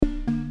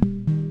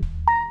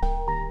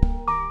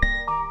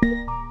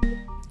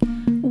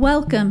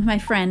Welcome, my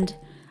friend.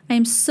 I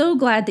am so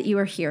glad that you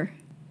are here.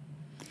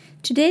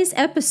 Today's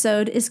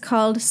episode is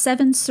called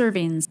 7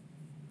 Servings,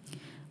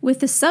 with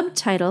the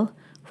subtitle,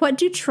 What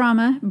Do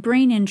Trauma,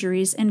 Brain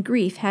Injuries, and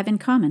Grief Have in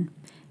Common?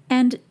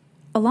 And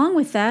along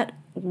with that,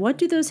 what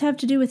do those have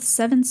to do with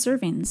 7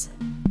 servings?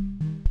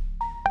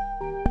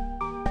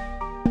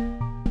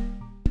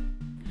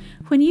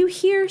 When you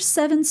hear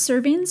 7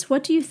 servings,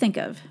 what do you think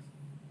of?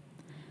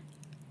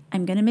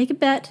 I'm going to make a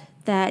bet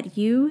that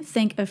you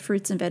think of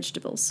fruits and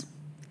vegetables.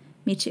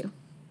 Me too.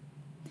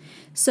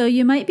 So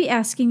you might be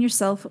asking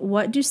yourself,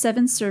 what do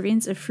 7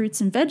 servings of fruits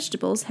and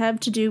vegetables have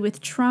to do with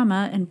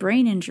trauma and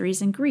brain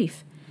injuries and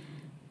grief?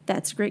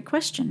 That's a great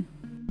question.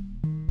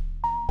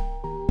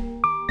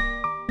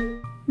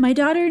 My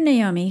daughter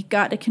Naomi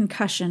got a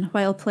concussion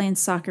while playing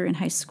soccer in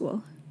high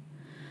school.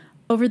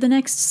 Over the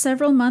next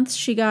several months,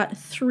 she got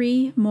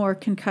 3 more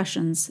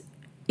concussions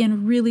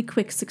in really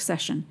quick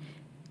succession.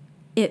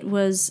 It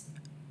was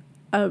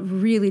a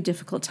really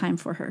difficult time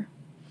for her.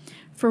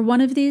 For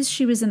one of these,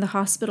 she was in the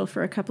hospital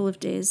for a couple of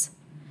days.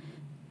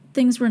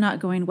 Things were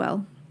not going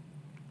well.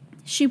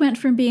 She went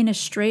from being a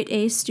straight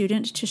A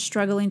student to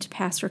struggling to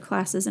pass her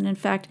classes, and in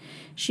fact,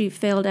 she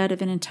failed out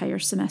of an entire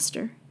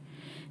semester.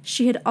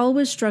 She had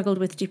always struggled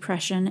with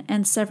depression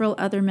and several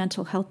other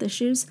mental health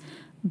issues,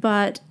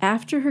 but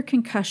after her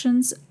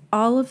concussions,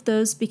 all of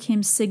those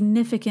became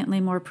significantly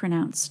more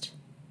pronounced.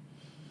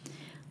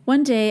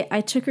 One day,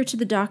 I took her to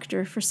the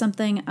doctor for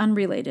something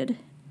unrelated,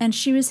 and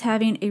she was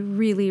having a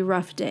really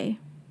rough day.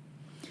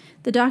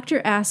 The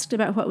doctor asked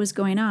about what was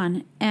going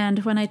on,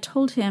 and when I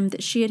told him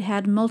that she had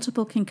had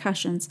multiple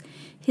concussions,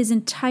 his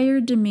entire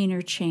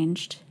demeanor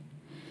changed.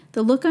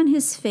 The look on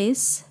his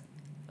face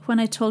when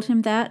I told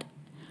him that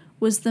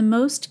was the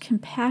most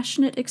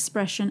compassionate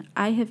expression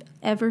I have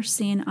ever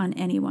seen on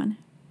anyone.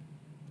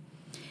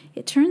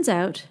 It turns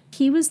out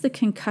he was the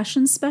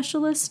concussion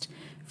specialist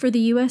for the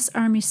U.S.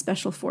 Army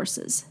Special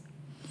Forces.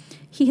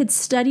 He had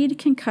studied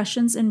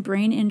concussions and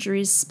brain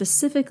injuries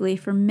specifically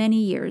for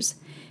many years,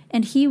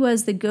 and he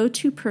was the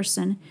go-to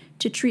person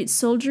to treat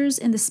soldiers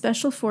in the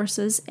Special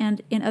Forces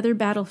and in other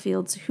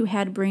battlefields who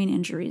had brain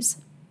injuries.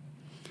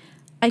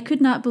 I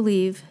could not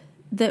believe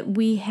that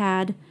we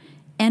had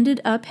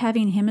ended up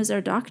having him as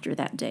our doctor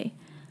that day.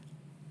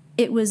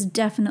 It was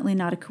definitely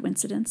not a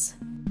coincidence.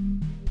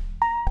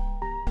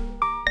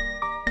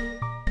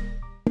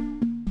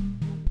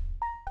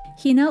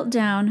 He knelt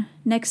down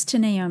next to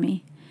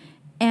Naomi,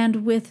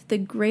 and with the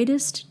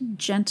greatest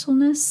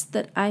gentleness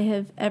that I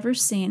have ever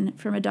seen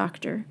from a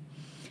doctor,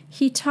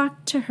 he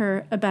talked to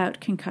her about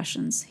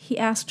concussions. He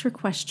asked her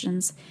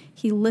questions.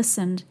 He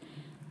listened.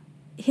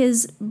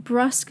 His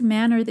brusque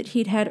manner that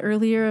he'd had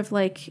earlier of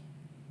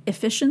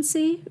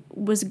efficiency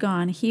was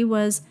gone. He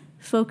was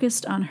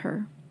focused on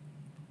her.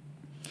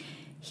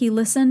 He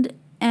listened,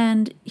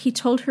 and he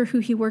told her who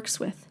he works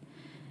with.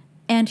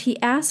 And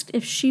he asked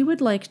if she would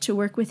like to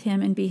work with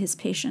him and be his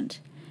patient.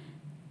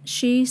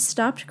 She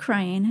stopped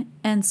crying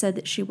and said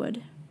that she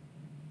would.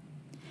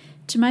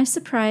 To my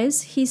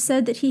surprise, he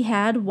said that he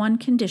had one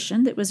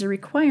condition that was a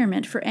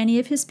requirement for any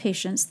of his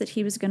patients that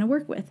he was going to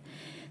work with.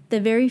 The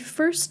very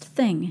first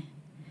thing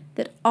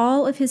that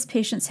all of his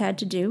patients had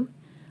to do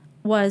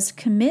was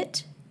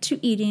commit to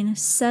eating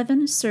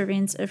 7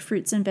 servings of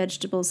fruits and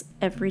vegetables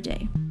every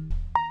day.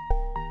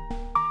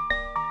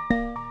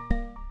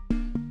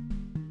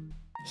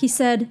 He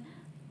said,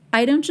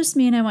 I don't just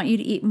mean I want you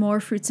to eat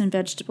more fruits and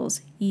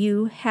vegetables.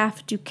 You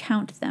have to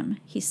count them,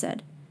 he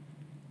said.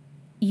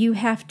 You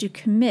have to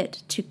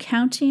commit to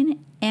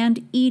counting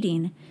and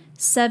eating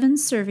 7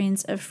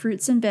 servings of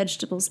fruits and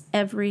vegetables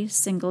every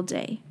single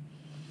day.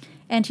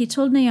 And he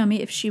told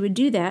Naomi if she would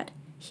do that,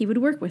 he would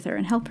work with her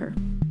and help her.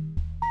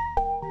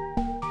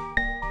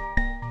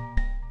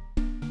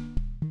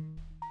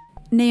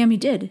 Naomi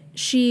did.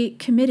 She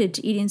committed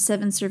to eating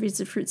 7 servings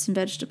of fruits and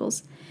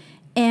vegetables,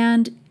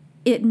 and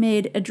it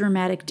made a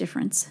dramatic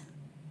difference.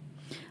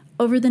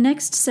 Over the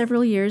next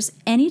several years,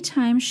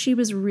 anytime she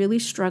was really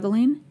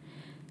struggling,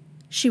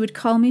 she would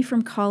call me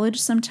from college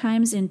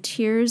sometimes in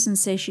tears and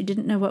say she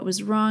didn't know what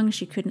was wrong.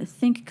 She couldn't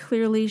think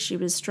clearly. She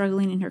was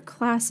struggling in her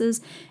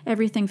classes.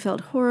 Everything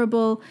felt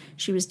horrible.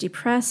 She was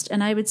depressed.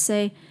 And I would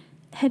say,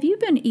 have you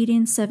been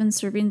eating 7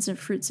 servings of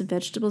fruits and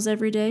vegetables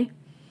every day?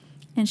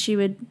 And she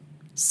would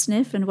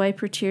sniff and wipe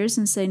her tears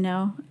and say,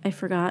 no, I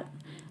forgot.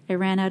 I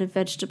ran out of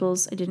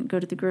vegetables. I didn't go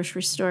to the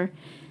grocery store.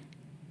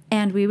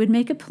 And we would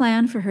make a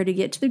plan for her to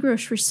get to the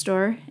grocery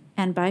store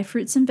and buy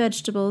fruits and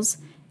vegetables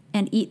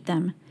and eat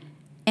them.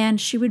 And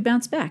she would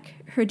bounce back.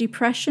 Her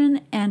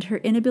depression and her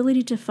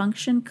inability to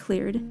function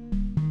cleared.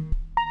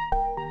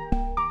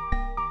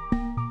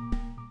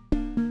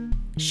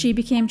 She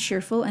became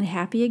cheerful and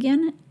happy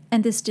again,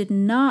 and this did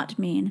not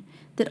mean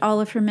that all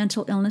of her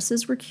mental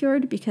illnesses were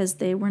cured, because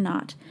they were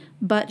not,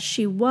 but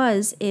she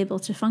was able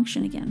to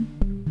function again.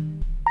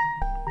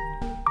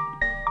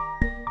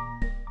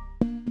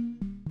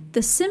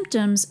 The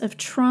symptoms of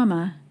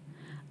trauma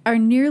are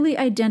nearly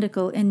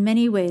identical in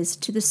many ways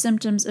to the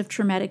symptoms of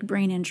traumatic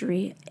brain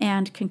injury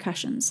and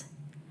concussions.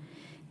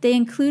 They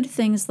include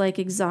things like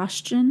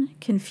exhaustion,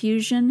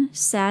 confusion,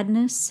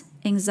 sadness,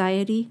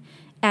 anxiety,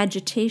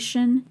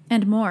 agitation,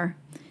 and more.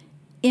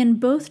 In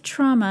both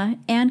trauma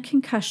and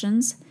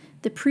concussions,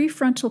 the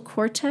prefrontal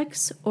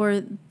cortex,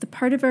 or the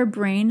part of our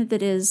brain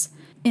that is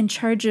in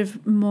charge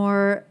of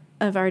more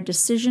of our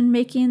decision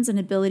makings and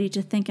ability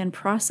to think and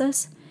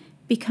process,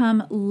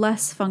 become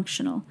less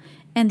functional.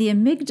 And the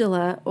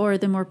amygdala, or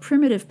the more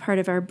primitive part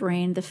of our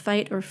brain, the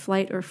fight or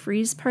flight or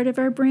freeze part of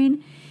our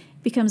brain,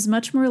 becomes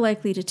much more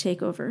likely to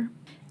take over.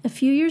 A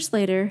few years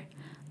later,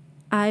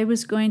 I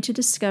was going to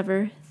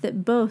discover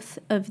that both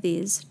of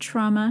these,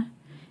 trauma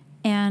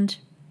and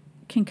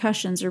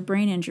concussions or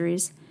brain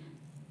injuries,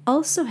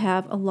 also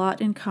have a lot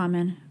in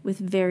common with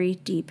very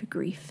deep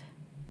grief.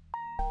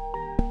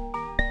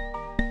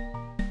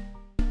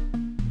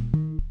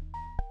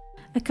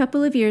 A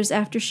couple of years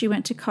after she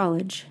went to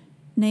college,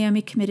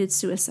 Naomi committed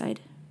suicide.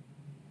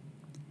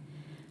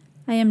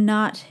 I am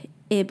not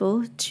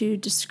able to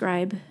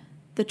describe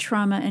the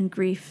trauma and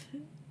grief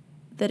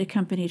that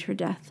accompanied her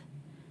death.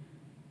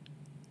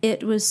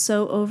 It was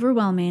so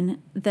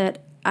overwhelming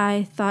that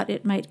I thought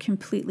it might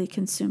completely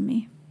consume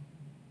me.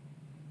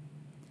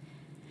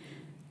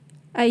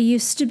 I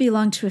used to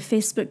belong to a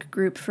Facebook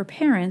group for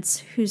parents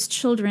whose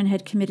children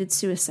had committed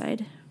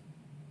suicide.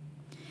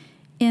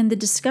 In the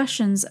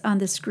discussions on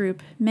this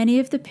group, many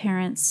of the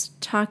parents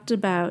talked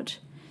about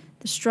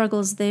the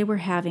struggles they were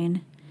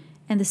having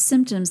and the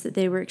symptoms that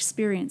they were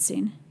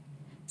experiencing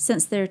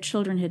since their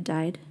children had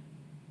died.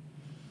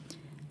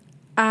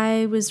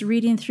 I was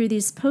reading through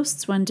these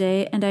posts one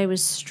day and I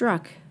was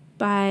struck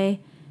by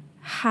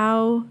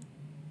how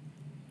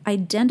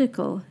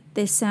identical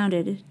they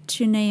sounded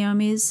to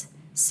Naomi's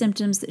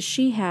symptoms that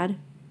she had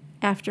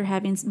after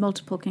having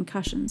multiple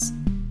concussions.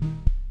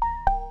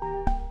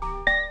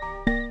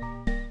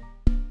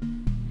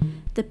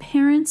 The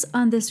parents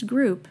on this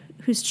group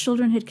whose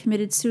children had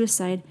committed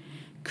suicide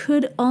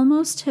could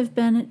almost have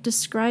been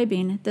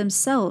describing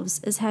themselves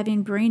as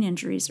having brain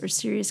injuries or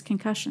serious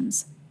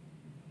concussions.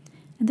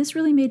 And this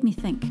really made me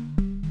think.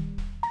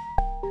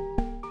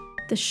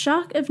 The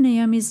shock of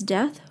Naomi's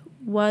death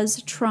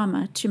was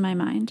trauma to my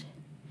mind.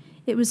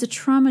 It was a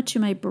trauma to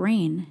my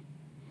brain.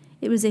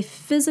 It was a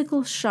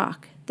physical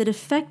shock that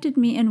affected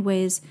me in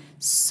ways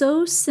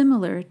so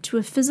similar to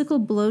a physical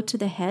blow to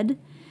the head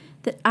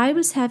that I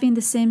was having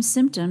the same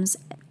symptoms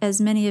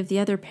as many of the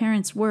other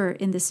parents were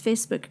in this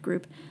Facebook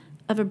group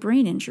of a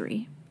brain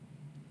injury.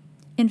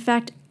 In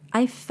fact,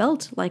 I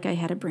felt like I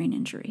had a brain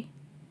injury.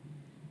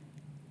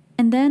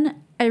 And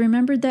then I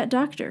remembered that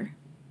doctor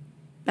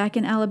back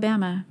in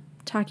Alabama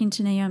talking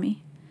to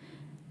Naomi.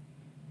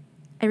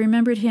 I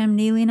remembered him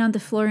kneeling on the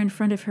floor in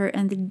front of her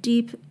and the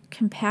deep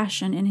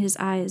compassion in his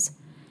eyes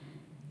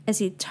as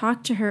he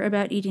talked to her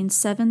about eating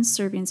 7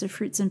 servings of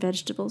fruits and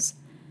vegetables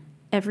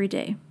every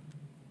day.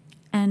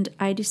 And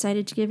I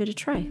decided to give it a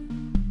try.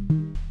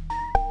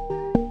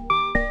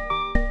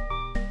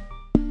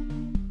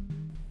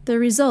 The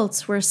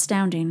results were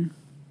astounding.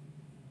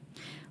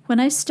 When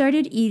I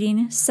started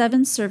eating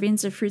 7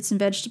 servings of fruits and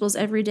vegetables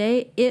every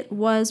day, it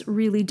was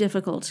really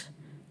difficult.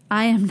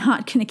 I am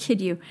not going to kid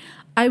you.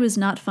 I was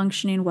not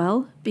functioning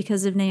well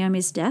because of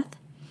Naomi's death.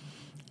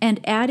 And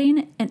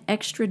adding an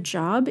extra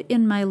job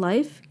in my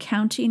life,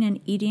 counting and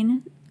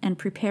eating and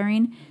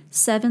preparing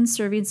 7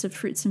 servings of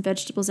fruits and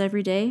vegetables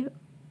every day,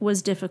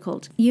 was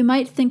difficult. You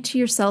might think to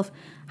yourself,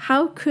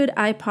 how could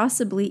I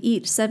possibly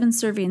eat 7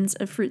 servings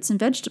of fruits and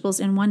vegetables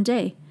in one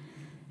day?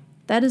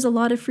 That is a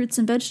lot of fruits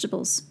and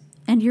vegetables.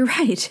 And you're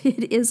right,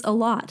 it is a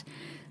lot.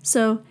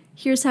 So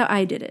here's how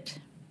I did it.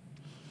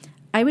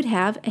 I would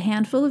have a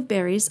handful of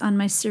berries on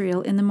my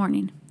cereal in the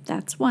morning.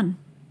 That's 1.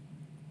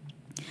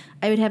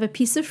 I would have a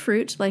piece of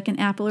fruit, like an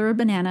apple or a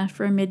banana,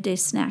 for a midday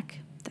snack.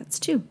 That's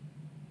 2.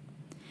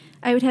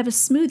 I would have a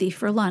smoothie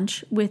for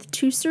lunch with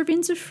 2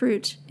 servings of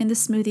fruit in the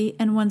smoothie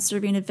and 1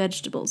 serving of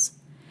vegetables.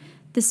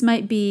 This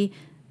might be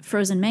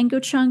frozen mango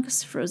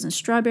chunks, frozen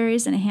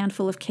strawberries, and a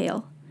handful of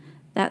kale.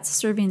 That's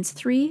servings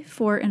 3,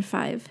 4, and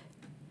 5.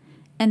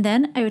 And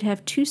then I would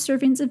have 2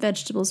 servings of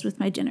vegetables with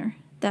my dinner.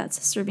 That's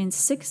servings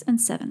 6 and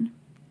 7.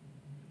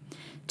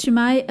 To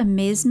my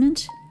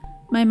amazement,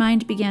 my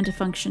mind began to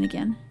function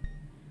again.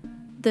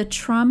 The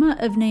trauma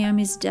of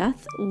Naomi's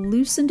death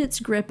loosened its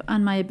grip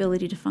on my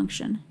ability to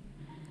function.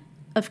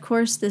 Of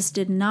course, this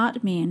did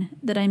not mean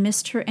that I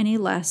missed her any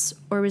less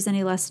or was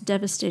any less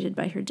devastated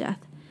by her death,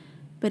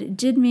 but it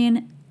did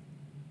mean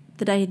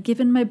that I had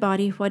given my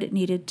body what it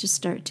needed to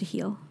start to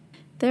heal.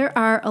 There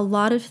are a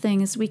lot of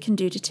things we can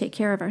do to take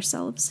care of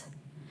ourselves.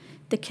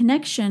 The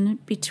connection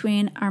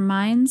between our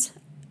minds,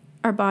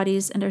 our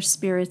bodies, and our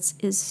spirits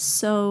is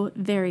so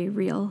very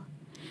real.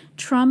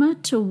 Trauma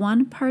to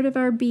one part of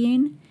our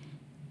being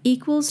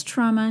equals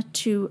trauma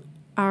to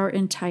our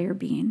entire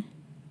being.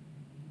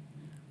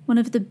 One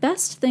of the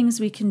best things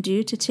we can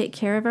do to take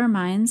care of our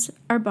minds,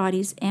 our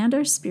bodies, and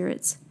our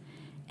spirits,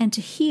 and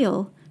to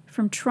heal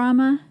from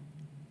trauma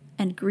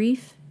and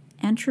grief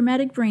and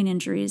traumatic brain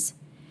injuries,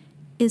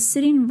 is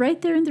sitting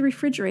right there in the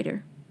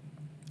refrigerator.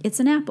 It's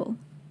an apple.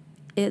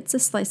 It's a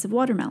slice of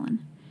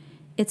watermelon.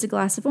 It's a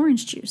glass of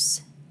orange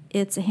juice.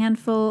 It's a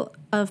handful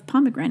of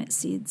pomegranate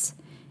seeds.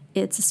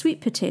 It's a sweet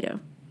potato.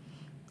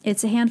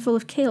 It's a handful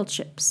of kale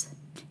chips.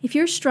 If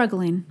you're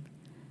struggling,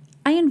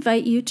 I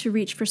invite you to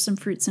reach for some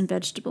fruits and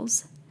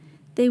vegetables.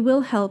 They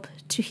will help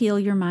to heal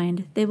your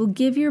mind. They will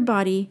give your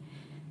body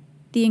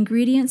the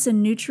ingredients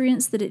and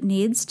nutrients that it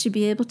needs to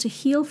be able to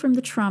heal from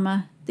the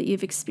trauma that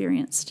you've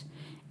experienced.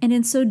 And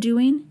in so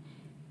doing,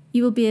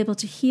 you will be able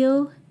to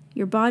heal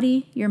your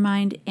body, your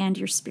mind, and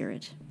your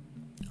spirit.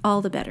 All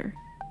the better.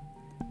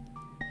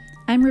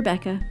 I'm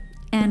Rebecca,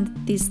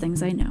 and these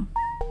things I know.